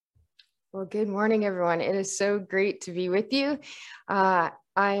Well, good morning, everyone. It is so great to be with you.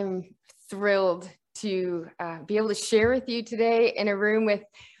 I'm thrilled to be able to share with you today in a room with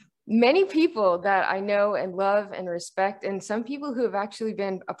many people that I know and love and respect, and some people who have actually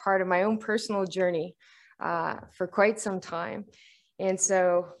been a part of my own personal journey for quite some time. And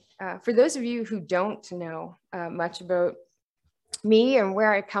so for those of you who don't know much about me and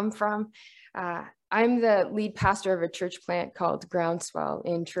where I come from, I'm the lead pastor of a church plant called Groundswell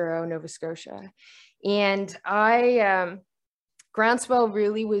in Truro, Nova Scotia. And Groundswell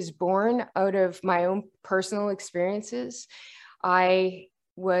really was born out of my own personal experiences. I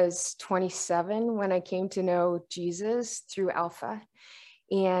was 27 when I came to know Jesus through Alpha.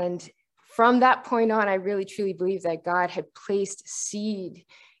 And from that point on, I really truly believe that God had placed seed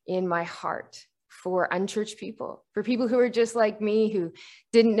in my heart for unchurched people, for people who were just like me, who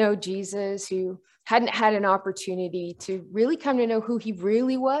didn't know Jesus, who hadn't had an opportunity to really come to know who he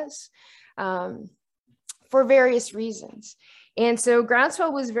really was for various reasons. And so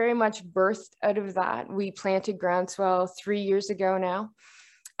Groundswell was very much birthed out of that. We planted Groundswell 3 years ago now.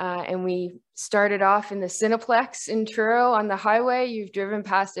 And we started off in the Cineplex in Truro on the highway. You've driven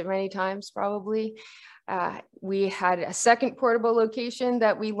past it many times, probably. We had a second portable location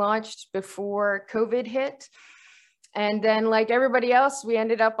that we launched before COVID hit. And then, like everybody else, we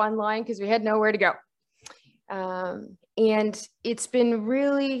ended up online because we had nowhere to go. And it's been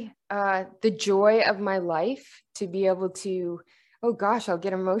really the joy of my life to be able to, oh gosh, I'll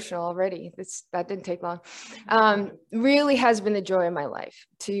get emotional already. That didn't take long. Really has been the joy of my life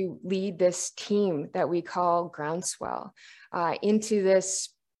to lead this team that we call Groundswell into this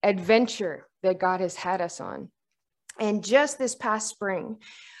adventure that God has had us on. And just this past spring,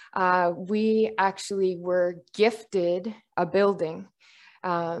 we actually were gifted a building.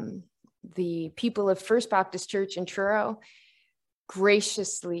 The people of First Baptist Church in Truro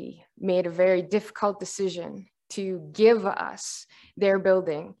graciously made a very difficult decision to give us their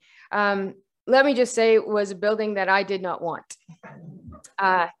building. Let me just say it was a building that I did not want.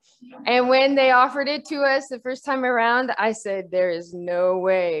 And when they offered it to us the first time around, I said, there is no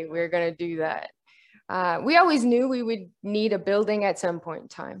way we're going to do that. We always knew we would need a building at some point in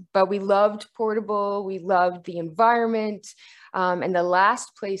time, but we loved portable, we loved the environment, and the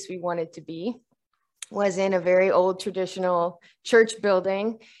last place we wanted to be was in a very old traditional church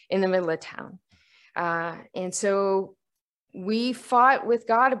building in the middle of town. And so we fought with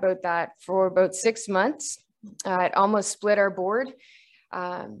God about that for about 6 months. It almost split our board,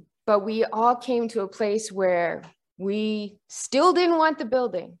 but we all came to a place where we still didn't want the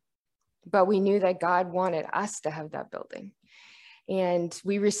building, but we knew that God wanted us to have that building. And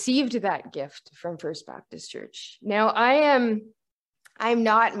we received that gift from First Baptist Church. Now, I'm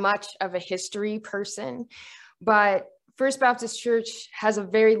not much of a history person, but First Baptist Church has a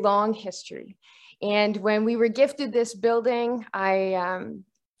very long history. And when we were gifted this building, a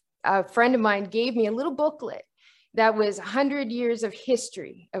friend of mine gave me a little booklet that was 100 years of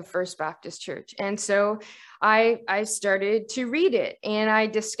history of First Baptist Church. And so I started to read it, and I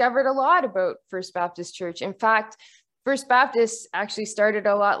discovered a lot about First Baptist Church. In fact, First Baptist actually started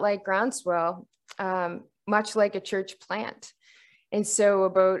a lot like Groundswell, much like a church plant. And so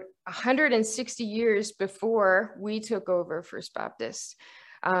about 160 years before we took over First Baptist,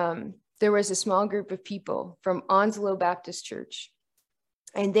 there was a small group of people from Onslow Baptist Church,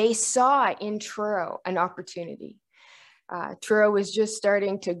 and they saw in Truro an opportunity. Truro was just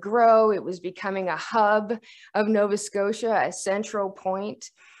starting to grow. It was becoming a hub of Nova Scotia, a central point.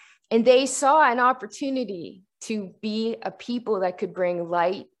 And they saw an opportunity to be a people that could bring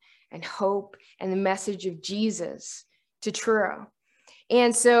light and hope and the message of Jesus to Truro.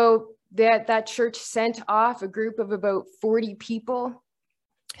 And so that church sent off a group of about 40 people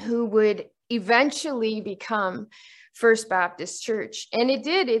who would eventually become First Baptist Church. And it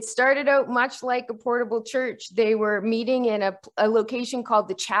did. It started out much like a portable church. They were meeting in a location called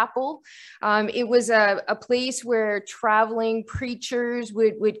the Chapel. It was a place where traveling preachers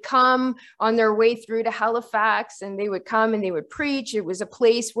would come on their way through to Halifax, and they would come and they would preach. It was a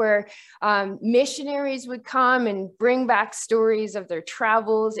place where missionaries would come and bring back stories of their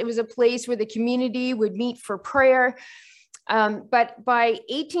travels. It was a place where the community would meet for prayer. But by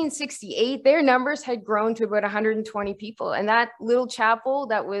 1868, their numbers had grown to about 120 people. And that little chapel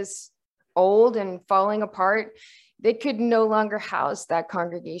that was old and falling apart, they could no longer house that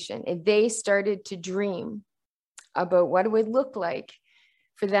congregation. And they started to dream about what it would look like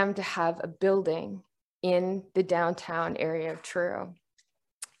for them to have a building in the downtown area of Truro.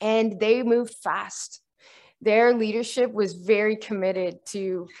 And they moved fast. Their leadership was very committed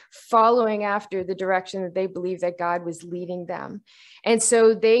to following after the direction that they believed that God was leading them. And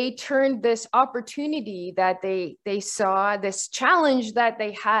so they turned this opportunity that they saw, this challenge that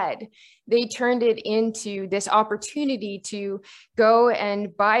they had, they turned it into this opportunity to go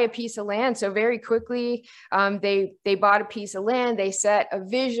and buy a piece of land. So very quickly, they bought a piece of land, they set a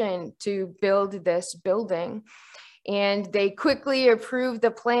vision to build this building. And they quickly approved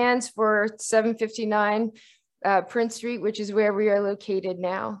the plans for 759 Prince Street, which is where we are located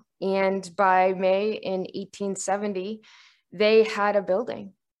now. And by May in 1870, they had a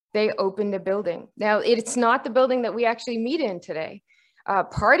building. They opened a building. Now, it's not the building that we actually meet in today.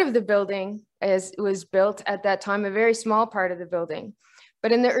 Part of the building was built at that time, a very small part of the building.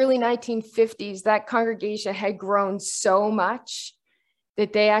 But in the early 1950s, that congregation had grown so much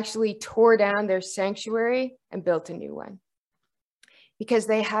that they actually tore down their sanctuary and built a new one because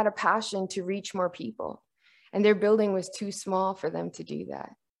they had a passion to reach more people, and their building was too small for them to do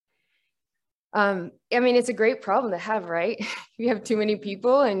that. I mean, it's a great problem to have, right? You have too many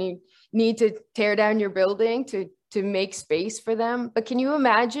people and you need to tear down your building to make space for them. But can you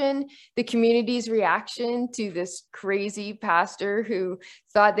imagine the community's reaction to this crazy pastor who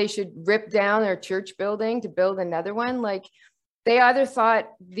thought they should rip down their church building to build another one? Like, they either thought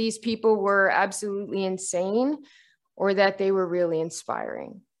these people were absolutely insane or that they were really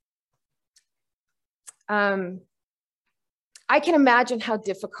inspiring. I can imagine how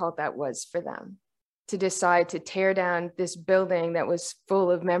difficult that was for them to decide to tear down this building that was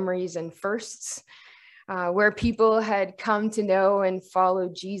full of memories and firsts, where people had come to know and follow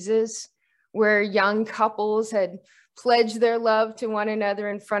Jesus, where young couples had pledged their love to one another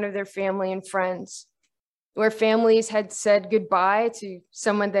in front of their family and friends, where families had said goodbye to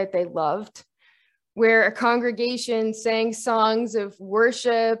someone that they loved, where a congregation sang songs of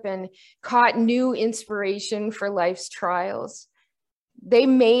worship and caught new inspiration for life's trials. They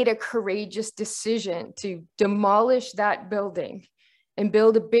made a courageous decision to demolish that building and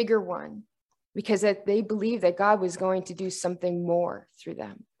build a bigger one because they believed that God was going to do something more through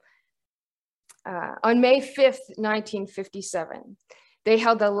them. On May 5th, 1957, they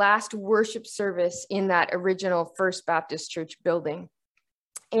held the last worship service in that original First Baptist Church building.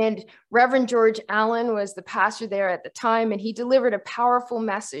 And Reverend George Allen was the pastor there at the time, and he delivered a powerful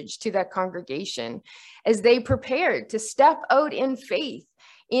message to that congregation as they prepared to step out in faith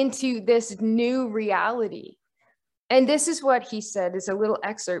into this new reality. And this is what he said, is a little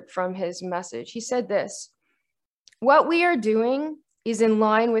excerpt from his message. He said this: "What we are doing is in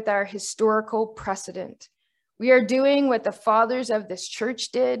line with our historical precedent. We are doing what the fathers of this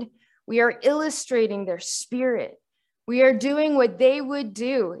church did. We are illustrating their spirit. We are doing what they would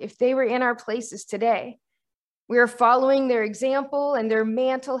do if they were in our places today. We are following their example, and their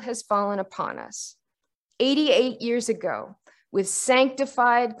mantle has fallen upon us. 88 years ago, with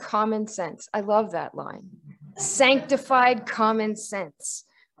sanctified common sense." I love that line. Sanctified common sense.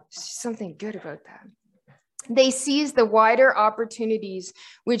 There's something good about that. "They seized the wider opportunities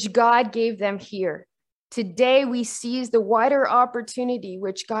which God gave them here. Today, we seize the wider opportunity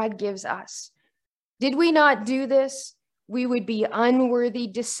which God gives us. Did we not do this, we would be unworthy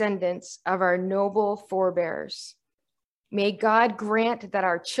descendants of our noble forebears. May God grant that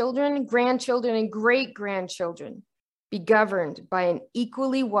our children, grandchildren, and great-grandchildren be governed by an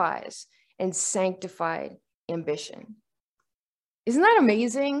equally wise and sanctified ambition." Isn't that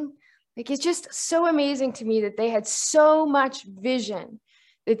amazing? Like, it's just so amazing to me that they had so much vision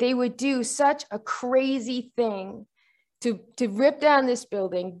that they would do such a crazy thing to rip down this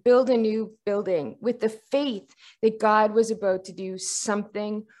building, build a new building with the faith that God was about to do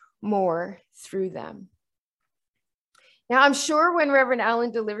something more through them. Now, I'm sure when Reverend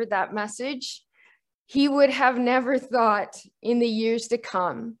Allen delivered that message, he would have never thought in the years to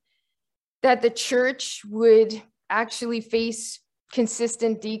come that the church would actually face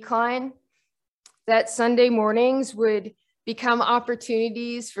consistent decline, that Sunday mornings would become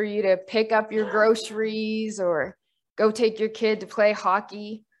opportunities for you to pick up your groceries or go take your kid to play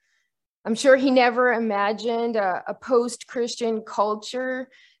hockey. I'm sure he never imagined a post-Christian culture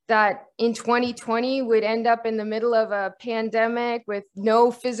that in 2020 would end up in the middle of a pandemic with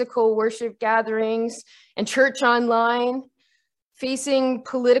no physical worship gatherings and church online, facing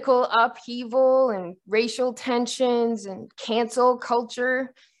political upheaval and racial tensions and cancel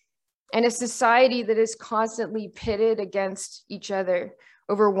culture, and a society that is constantly pitted against each other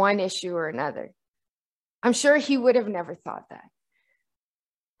over one issue or another. I'm sure he would have never thought that.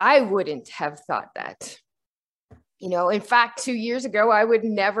 I wouldn't have thought that. You know, in fact, 2 years ago, I would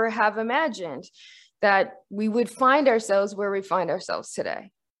never have imagined that we would find ourselves where we find ourselves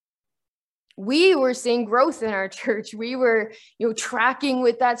today. We were seeing growth in our church. We were, tracking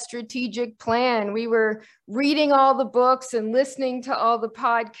with that strategic plan. We were reading all the books and listening to all the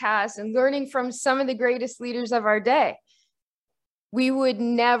podcasts and learning from some of the greatest leaders of our day. We would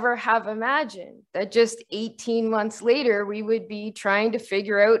never have imagined that just 18 months later, we would be trying to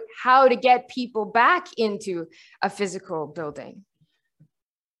figure out how to get people back into a physical building,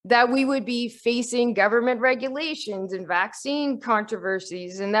 that we would be facing government regulations and vaccine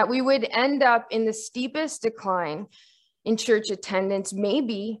controversies, and that we would end up in the steepest decline in church attendance,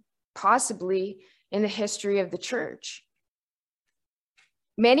 maybe, possibly, in the history of the church.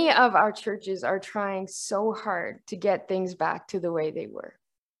 Many of our churches are trying so hard to get things back to the way they were.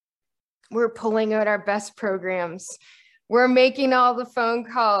 We're pulling out our best programs. We're making all the phone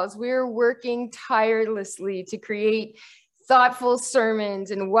calls. We're working tirelessly to create thoughtful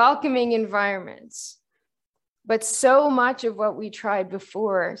sermons and welcoming environments. But so much of what we tried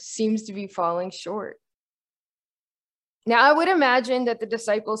before seems to be falling short. Now, I would imagine that the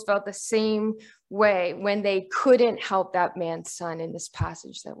disciples felt the same way when they couldn't help that man's son in this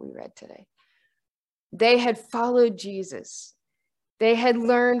passage that we read today. They had followed Jesus. They had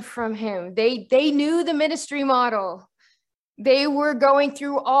learned from him. They knew the ministry model. They were going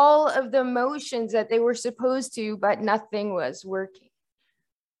through all of the motions that they were supposed to, but nothing was working.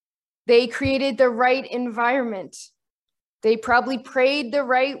 They created the right environment. They probably prayed the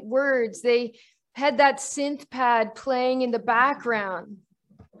right words. They had that synth pad playing in the background,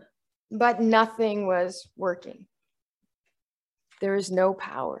 but nothing was working. There is no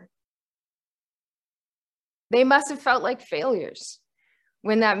power. They must have felt like failures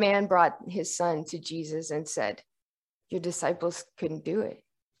when that man brought his son to Jesus and said, "Your disciples couldn't do it."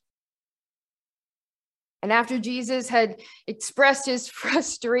 And after Jesus had expressed his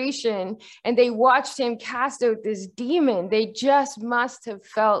frustration and they watched him cast out this demon, they just must have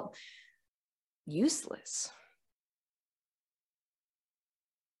felt useless.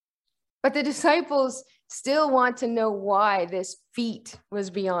 But the disciples still want to know why this feat was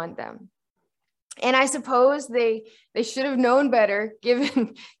beyond them. And I suppose they should have known better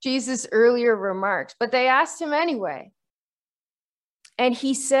given Jesus' earlier remarks, but they asked him anyway. And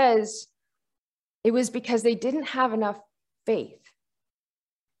he says it was because they didn't have enough faith.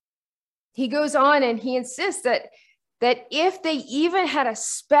 He goes on and he insists that if they even had a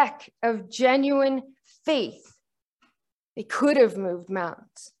speck of genuine faith, they could have moved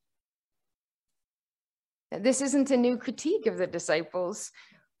mountains. Now, this isn't a new critique of the disciples,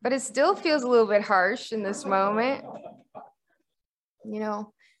 but it still feels a little bit harsh in this moment.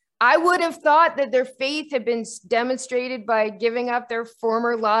 I would have thought that their faith had been demonstrated by giving up their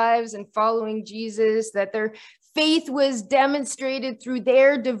former lives and following Jesus, that their faith was demonstrated through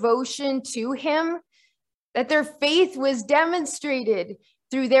their devotion to him, that their faith was demonstrated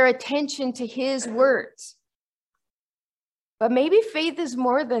through their attention to his words. But maybe faith is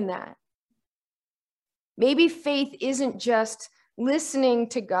more than that. Maybe faith isn't just listening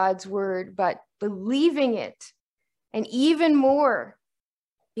to God's word, but believing it, and even more,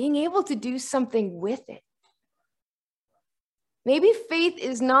 being able to do something with it. Maybe faith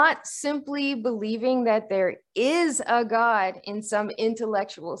is not simply believing that there is a God in some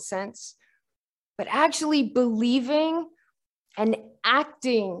intellectual sense, but actually believing and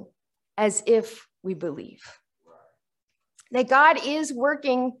acting as if we believe that God is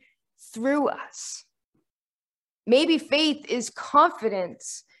working through us. Maybe faith is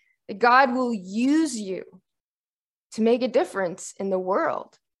confidence that God will use you to make a difference in the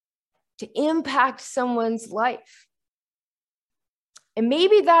world, to impact someone's life. And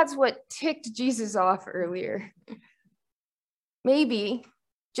maybe that's what ticked Jesus off earlier. Maybe,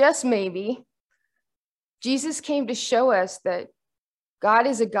 just maybe, Jesus came to show us that God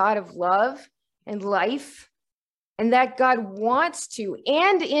is a God of love and life, and that God wants to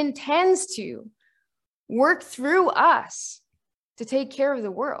and intends to work through us to take care of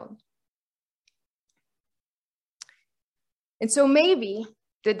the world. And so maybe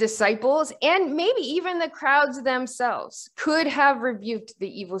the disciples and maybe even the crowds themselves could have rebuked the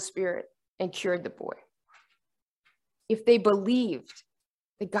evil spirit and cured the boy if they believed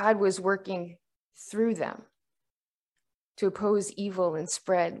that God was working through them to oppose evil and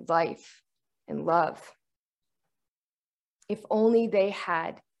spread life and love. If only they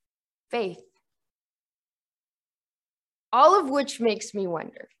had faith. All of which makes me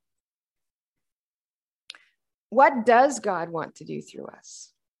wonder, what does God want to do through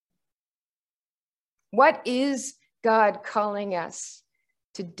us? What is God calling us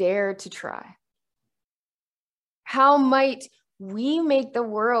to dare to try? How might we make the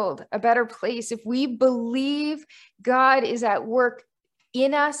world a better place if we believe God is at work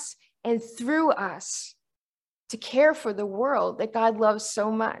in us and through us to care for the world that God loves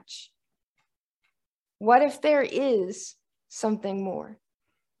so much? What if there is something more?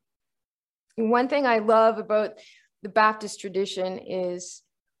 And one thing I love about the Baptist tradition is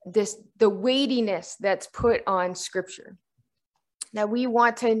the weightiness that's put on Scripture. That we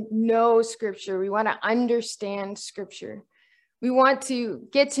want to know Scripture, we want to understand Scripture. We want to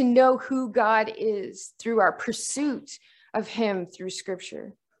get to know who God is through our pursuit of him through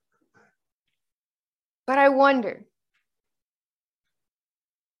Scripture. But I wonder,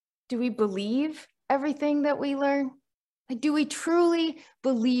 do we believe everything that we learn? Like, do we truly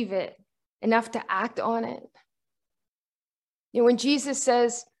believe it enough to act on it? You know, when Jesus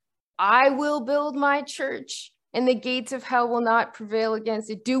says, I will build my church and the gates of hell will not prevail against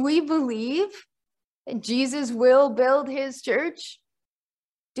it, do we believe that Jesus will build his church?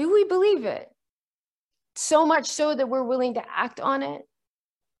 Do we believe it? So much so that we're willing to act on it.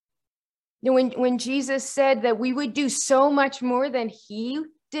 You know, when Jesus said that we would do so much more than he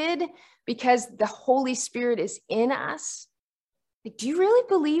did because the Holy Spirit is in us, like, do you really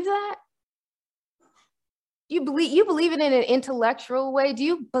believe that? Do you believe it in an intellectual way? Do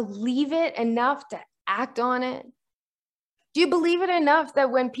you believe it enough to act on it? Do you believe it enough that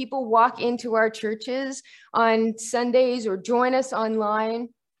when people walk into our churches on Sundays or join us online,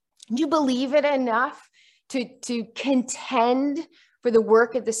 do you believe it enough to contend for the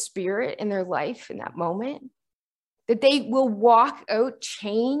work of the Spirit in their life in that moment? That they will walk out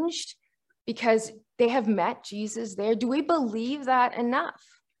changed because they have met Jesus there? Do we believe that enough?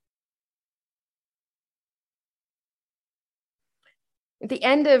 At the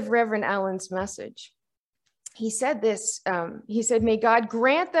end of Reverend Allen's message, he said this, he said, may God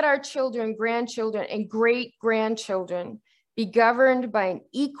grant that our children, grandchildren, and great-grandchildren be governed by an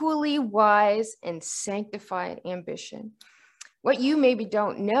equally wise and sanctified ambition. What you maybe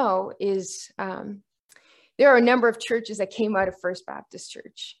don't know is there are a number of churches that came out of First Baptist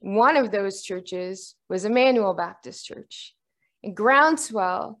Church. One of those churches was Emmanuel Baptist Church. And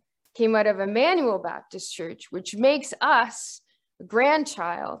Groundswell came out of Emmanuel Baptist Church, which makes us a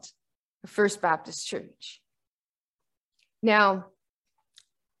grandchild of First Baptist Church. Now,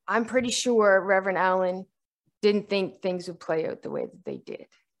 I'm pretty sure Reverend Allen didn't think things would play out the way that they did.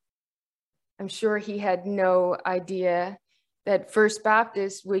 I'm sure he had no idea that First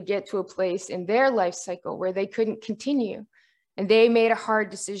Baptist would get to a place in their life cycle where they couldn't continue. And they made a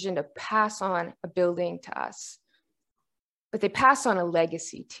hard decision to pass on a building to us. But they passed on a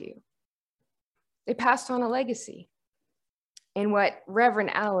legacy too. They passed on a legacy. And what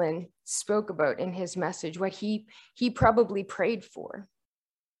Reverend Allen spoke about in his message, what he probably prayed for,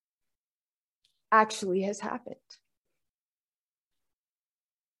 actually has happened.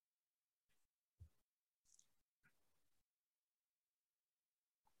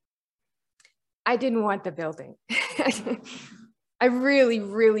 I didn't want the building. I really,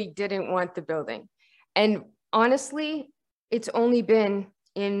 really didn't want the building. And honestly, it's only been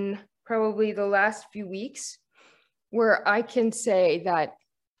in probably the last few weeks where I can say that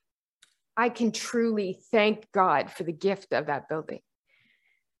I can truly thank God for the gift of that building.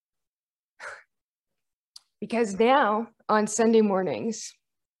 Because now on Sunday mornings,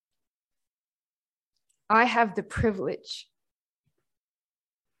 I have the privilege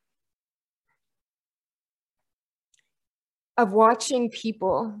of watching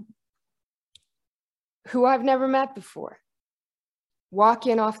people who I've never met before walk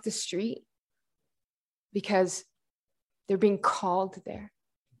in off the street because they're being called there.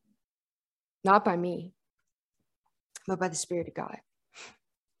 Not by me, but by the Spirit of God.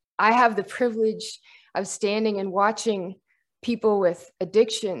 I have the privilege of standing and watching people with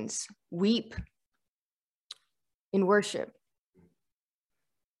addictions weep in worship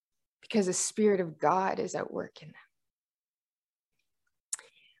because the Spirit of God is at work in them.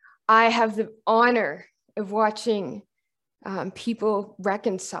 I have the honor of watching people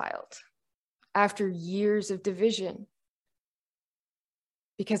reconciled after years of division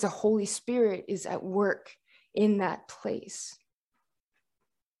because the Holy Spirit is at work in that place.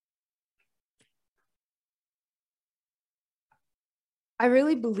 I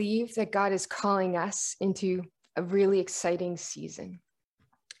really believe that God is calling us into a really exciting season.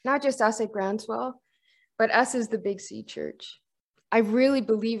 Not just us at Groundswell, but us as the Big C Church. I really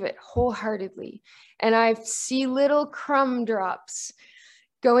believe it wholeheartedly. And I see little crumb drops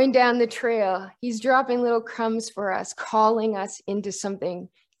going down the trail. He's dropping little crumbs for us, calling us into something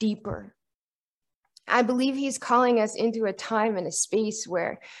deeper. I believe he's calling us into a time and a space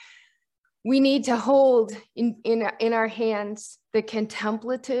where we need to hold in our hands the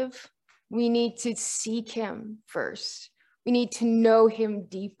contemplative. We need to seek him first. We need to know him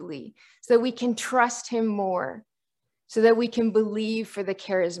deeply so that we can trust him more, so that we can believe for the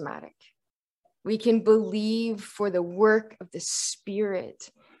charismatic. We can believe for the work of the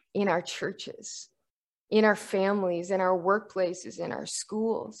Spirit in our churches, in our families, in our workplaces, in our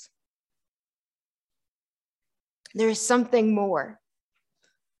schools. There is something more.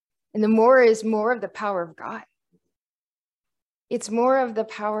 And the more is more of the power of God. It's more of the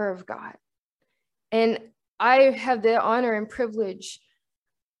power of God. And I have the honor and privilege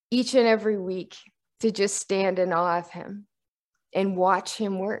each and every week to just stand in awe of him and watch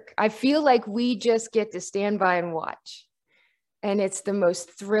him work. I feel like we just get to stand by and watch. And it's the most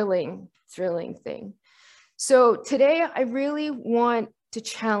thrilling thing. So today, I really want to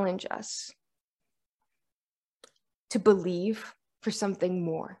challenge us to believe for something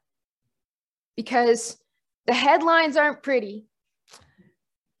more. Because the headlines aren't pretty.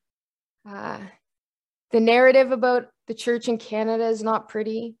 The narrative about the church in Canada is not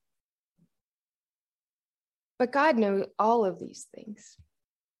pretty. But God knew all of these things.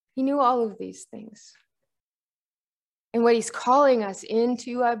 He knew all of these things. And what he's calling us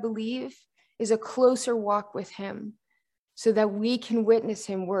into, I believe, is a closer walk with him so that we can witness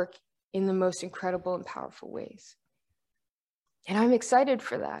him work in the most incredible and powerful ways. And I'm excited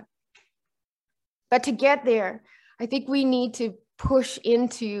for that. But to get there, I think we need to push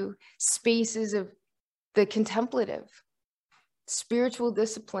into spaces of the contemplative, spiritual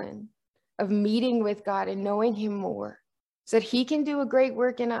discipline of meeting with God and knowing him more so that he can do a great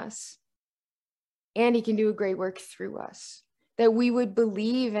work in us and he can do a great work through us, that we would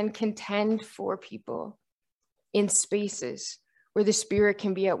believe and contend for people in spaces where the Spirit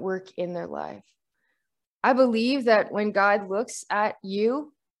can be at work in their life. I believe that when God looks at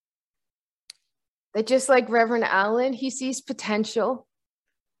you, that just like Reverend Allen, he sees potential,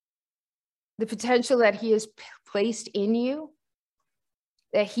 the potential that he has placed in you,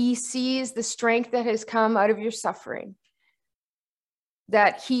 that he sees the strength that has come out of your suffering,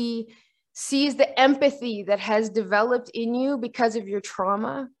 that he sees the empathy that has developed in you because of your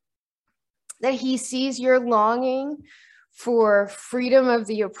trauma, that he sees your longing for freedom of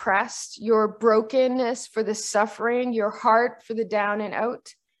the oppressed, your brokenness for the suffering, your heart for the down and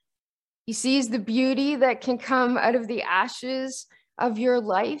out. He sees the beauty that can come out of the ashes of your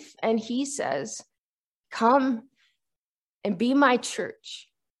life. And he says, come and be my church.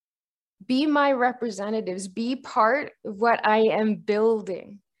 Be my representatives. Be part of what I am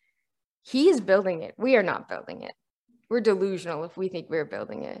building. He's building it. We are not building it. We're delusional if we think we're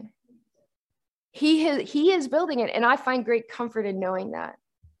building it. He is building it, and I find great comfort in knowing that.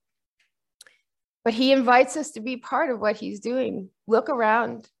 But he invites us to be part of what he's doing. Look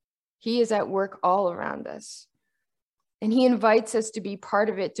around. He is at work all around us. And he invites us to be part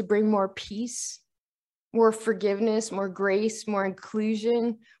of it, to bring more peace, more forgiveness, more grace, more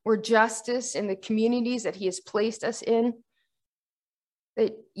inclusion, more justice in the communities that he has placed us in.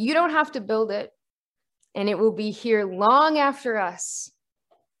 That you don't have to build it, and it will be here long after us.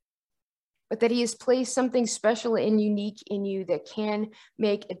 But that he has placed something special and unique in you that can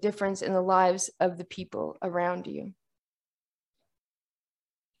make a difference in the lives of the people around you.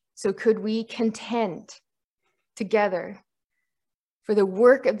 So could we contend together for the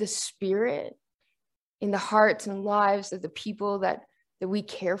work of the Spirit in the hearts and lives of the people that we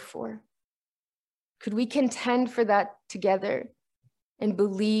care for? Could we contend for that together and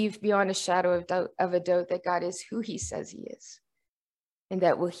believe beyond a shadow of a doubt that God is who he says he is, and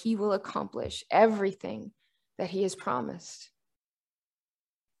that he will accomplish everything that he has promised?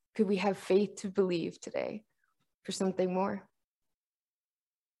 Could we have faith to believe today for something more?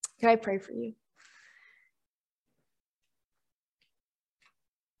 Can I pray for you?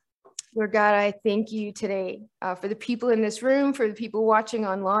 Lord God, I thank you today for the people in this room, for the people watching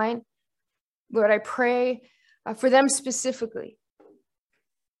online. Lord, I pray for them specifically,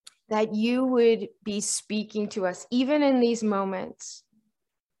 that you would be speaking to us, even in these moments.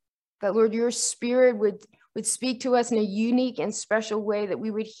 That, Lord, your Spirit would speak to us in a unique and special way, that we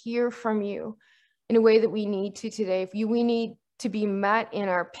would hear from you in a way that we need to today. If we need to be met in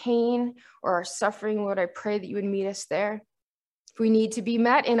our pain or our suffering, Lord, I pray that you would meet us there. If we need to be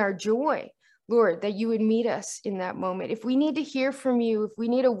met in our joy, Lord, that you would meet us in that moment. If we need to hear from you, if we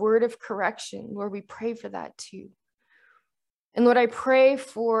need a word of correction, Lord, we pray for that too. And Lord, I pray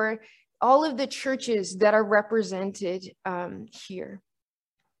for all of the churches that are represented here.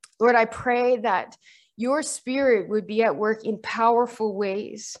 Lord, I pray that your Spirit would be at work in powerful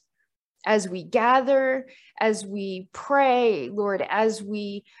ways as we gather, as we pray, Lord, as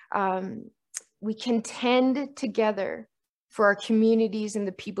we contend together for our communities and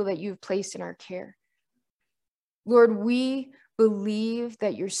the people that you've placed in our care. Lord, we believe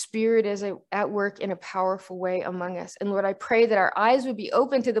that your Spirit is at work in a powerful way among us. And Lord, I pray that our eyes would be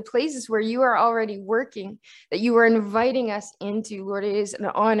open to the places where you are already working, that you are inviting us into. Lord, it is an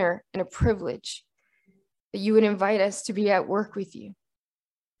honor and a privilege that you would invite us to be at work with you.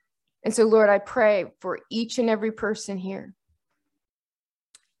 And so, Lord, I pray for each and every person here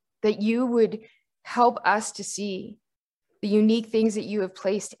that you would help us to see the unique things that you have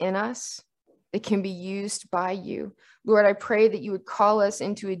placed in us that can be used by you. Lord, I pray that you would call us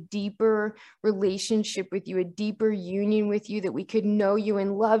into a deeper relationship with you, a deeper union with you, that we could know you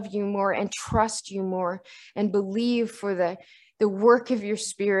and love you more and trust you more and believe for the work of your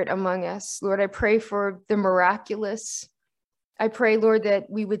Spirit among us. Lord, I pray for the miraculous. I pray, Lord, that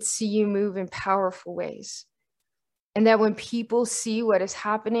we would see you move in powerful ways. And that when people see what is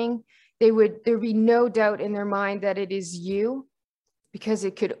happening, there'd be no doubt in their mind that it is you, because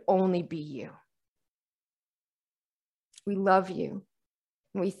it could only be you. We love you.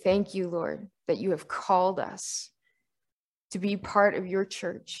 And we thank you, Lord, that you have called us to be part of your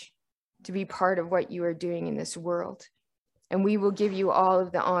church, to be part of what you are doing in this world. And we will give you all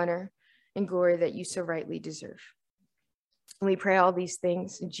of the honor and glory that you so rightly deserve. And we pray all these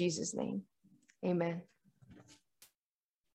things in Jesus' name. Amen.